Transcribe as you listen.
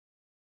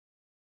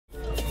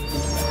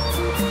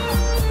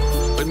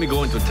we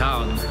go into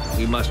town,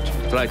 we must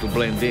try to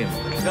blend in.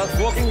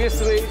 Just walking the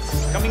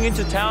streets, coming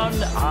into town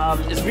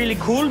is really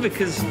cool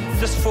because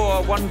just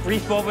for one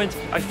brief moment,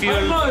 I feel...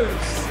 Hanging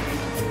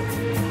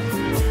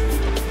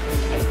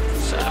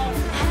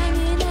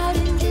out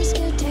in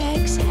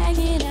discotheques,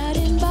 hanging out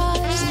in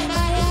bars.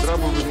 The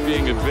trouble with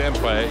being a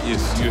vampire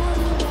is you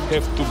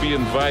have to be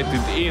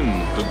invited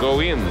in to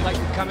go in. Like,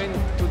 come in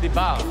to the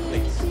bar,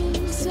 please.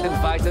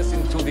 Invite us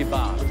into the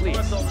bar,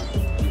 please.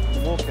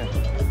 Walking.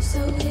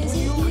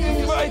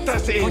 Invite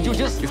us in. Would you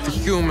just... If the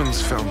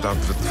humans found out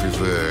what we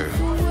were,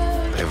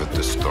 they would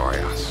destroy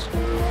us.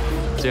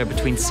 There are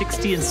between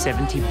 60 and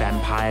 70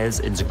 vampires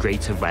in the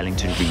greater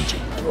Wellington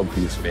region.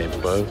 Obvious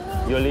vampire.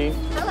 Yoli.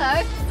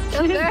 Hello.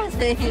 I'm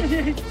Dorothy.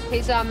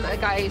 He's a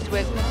guy I used to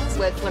work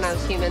with when I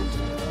was human.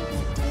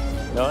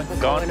 No,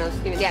 gone. When I was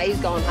human. Yeah, he's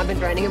gone. I've been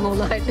training him all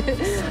night.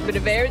 I've been a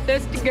very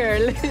thirsty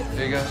girl.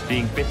 There you go.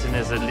 Being bitten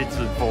as a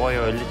little boy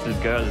or a little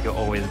girl, you're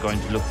always going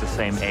to look the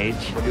same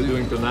age. What are you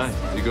doing tonight?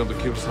 You going to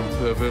kill some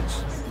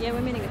perverts? Yeah,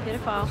 we're meeting a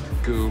pedophile.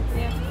 Cool.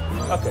 Yeah.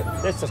 Okay,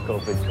 let's just go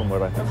with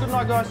Kumara. Good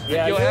night, guys.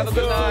 Yeah, you have a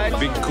good night.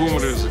 Big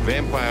Kumar is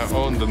vampire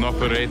owned and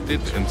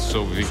operated, and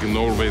so we can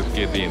always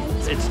get in.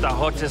 It's the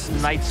hottest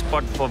night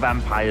spot for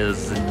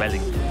vampires in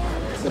Wellington.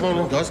 Come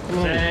on, guys, come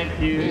on. Thank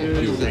you.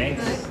 Thank you.